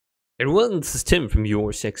Everyone, this is Tim from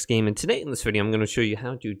YourSixGaming, and today in this video I'm going to show you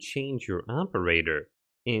how to change your operator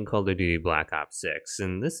in Call of Duty Black Ops 6.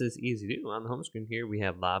 And this is easy to do. On the home screen here we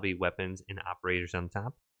have lobby, weapons, and operators on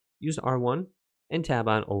top. Use R1 and tab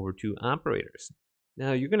on over to operators.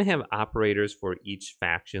 Now you're going to have operators for each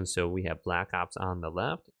faction, so we have Black Ops on the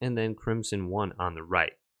left and then Crimson 1 on the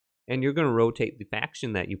right. And you're going to rotate the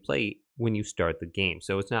faction that you play when you start the game,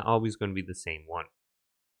 so it's not always going to be the same one.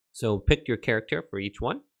 So pick your character for each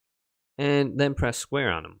one and then press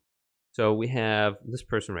square on them. So we have this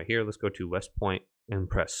person right here. Let's go to West Point and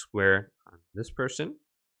press square on this person.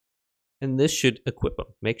 And this should equip them.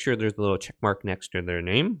 Make sure there's a little check mark next to their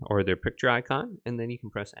name or their picture icon. And then you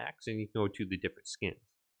can press X and you can go to the different skins.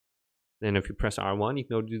 Then if you press R1, you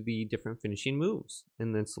can go to the different finishing moves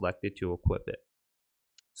and then select it to equip it.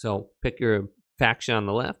 So pick your faction on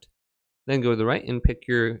the left, then go to the right and pick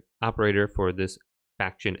your operator for this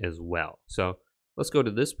faction as well. So let's go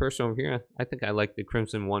to this person over here. I think I like the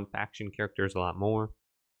Crimson 1 faction characters a lot more.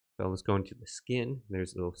 So let's go into the skin.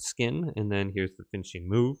 There's a little skin, and then here's the finishing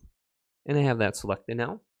move. And I have that selected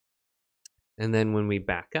now. And then when we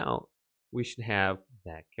back out, we should have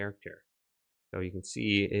that character. So you can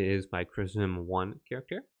see it is my Crimson 1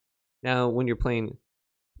 character. Now, when you're playing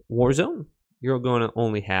Warzone, you're going to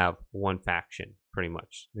only have one faction, pretty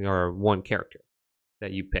much, or one character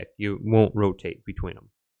that you pick. You won't rotate between them.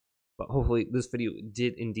 But hopefully this video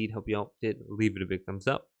did indeed help you out. Leave it a big thumbs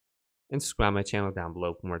up and subscribe to my channel down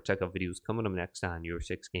below for more tech videos coming up next on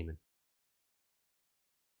YourSixGaming.